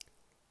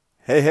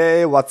Hey,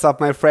 hey, what's up,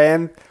 my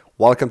friend?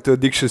 Welcome to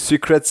Addiction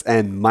Secrets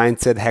and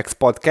Mindset Hacks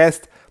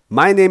podcast.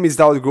 My name is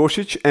Daud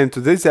Grosic, and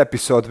today's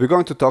episode we're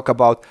going to talk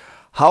about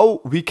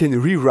how we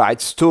can rewrite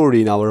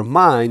story in our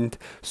mind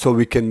so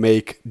we can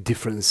make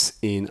difference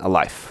in a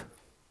life.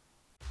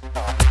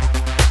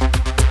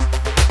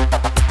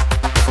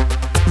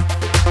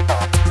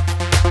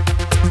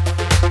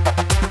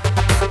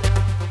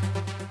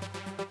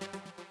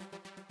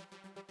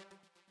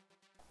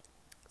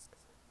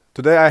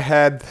 Today I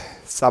had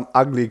some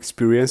ugly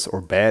experience or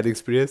bad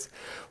experience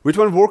with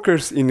one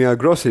workers in a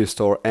grocery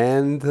store,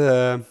 and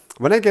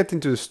when I get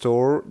into the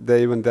store,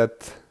 they even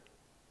that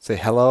say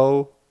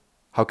hello,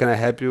 how can I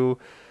help you?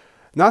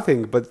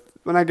 Nothing. But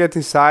when I get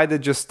inside, they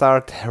just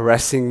start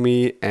harassing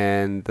me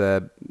and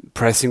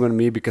pressing on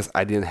me because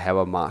I didn't have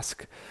a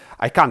mask.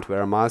 I can't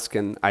wear a mask,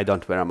 and I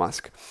don't wear a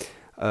mask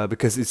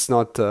because it's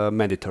not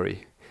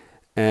mandatory.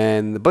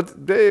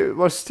 But they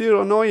were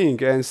still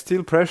annoying and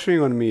still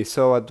pressuring on me.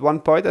 So at one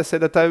point I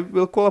said that I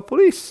will call a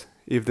police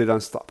if they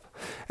don't stop.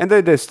 And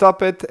they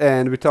stop it,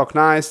 and we talk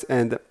nice,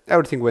 and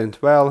everything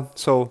went well.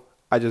 So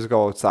I just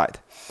go outside.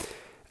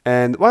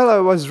 And while I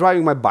was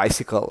driving my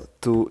bicycle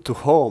to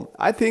home,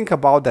 I think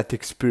about that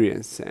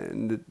experience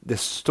and the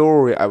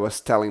story I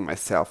was telling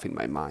myself in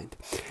my mind.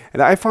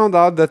 And I found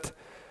out that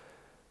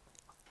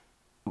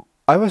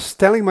I was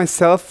telling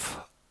myself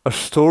a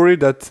story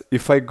that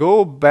if I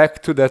go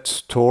back to that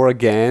store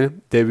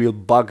again, they will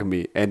bug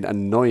me and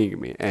annoying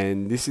me,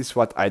 and this is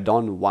what I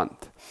don't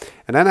want.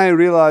 And then I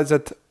realized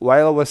that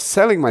while I was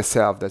telling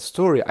myself that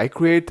story, I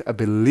create a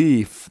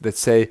belief that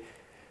say,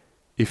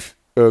 if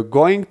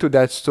going to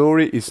that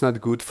story is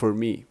not good for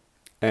me.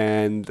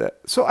 And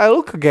so I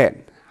look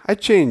again. I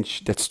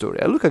change that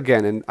story. I look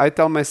again, and I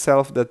tell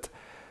myself that,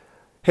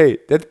 hey,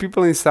 that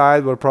people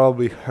inside were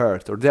probably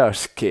hurt, or they are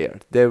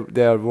scared.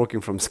 They are working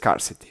from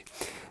scarcity.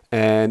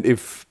 And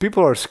if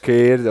people are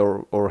scared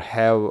or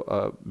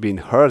have been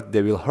hurt,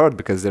 they will hurt,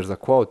 because there's a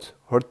quote,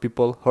 hurt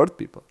people hurt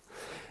people.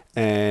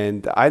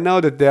 And I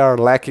know that they are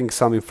lacking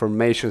some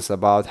information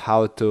about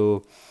how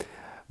to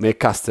make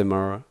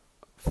customer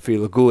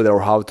feel good,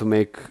 or how to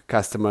make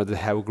customer that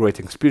have a great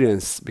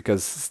experience,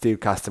 because still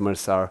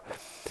customers are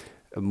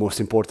most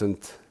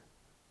important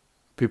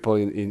people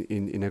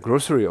in a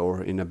grocery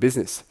or in a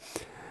business.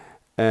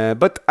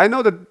 But I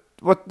know that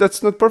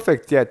that's not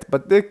perfect yet,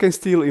 but they can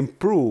still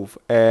improve.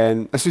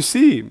 And as you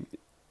see,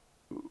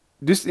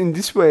 in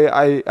this way,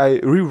 I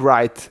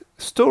rewrite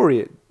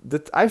story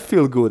that I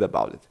feel good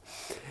about it.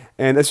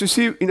 And as you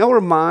see, in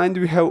our mind,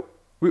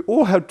 we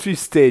all have three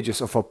stages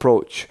of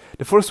approach.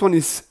 The first one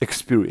is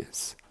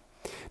experience.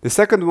 The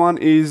second one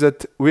is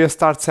that we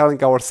start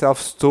telling ourselves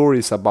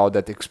stories about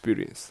that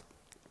experience.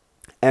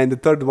 And the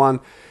third one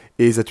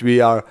is that we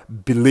are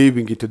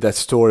believing into that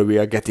story. We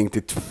are getting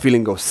the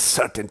feeling of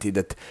certainty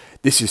that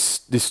this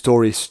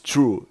story is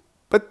true,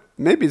 but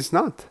maybe it's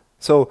not.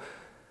 So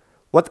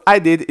what I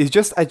did is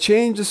just I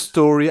changed the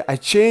story, I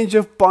changed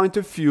the point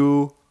of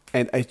view,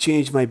 and I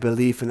changed my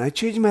belief, and I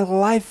changed my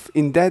life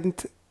in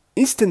that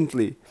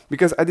instantly,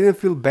 because I didn't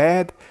feel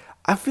bad.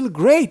 I feel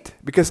great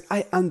because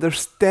I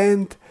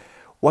understand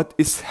what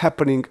is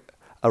happening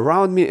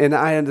around me, and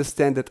I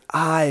understand that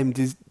I am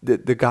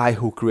the guy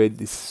who created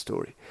this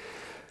story.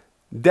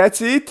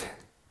 That's it.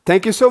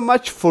 Thank you so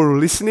much for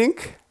listening.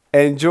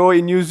 Enjoy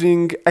in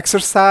using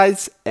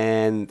exercise,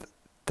 and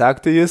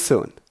talk to you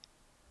soon.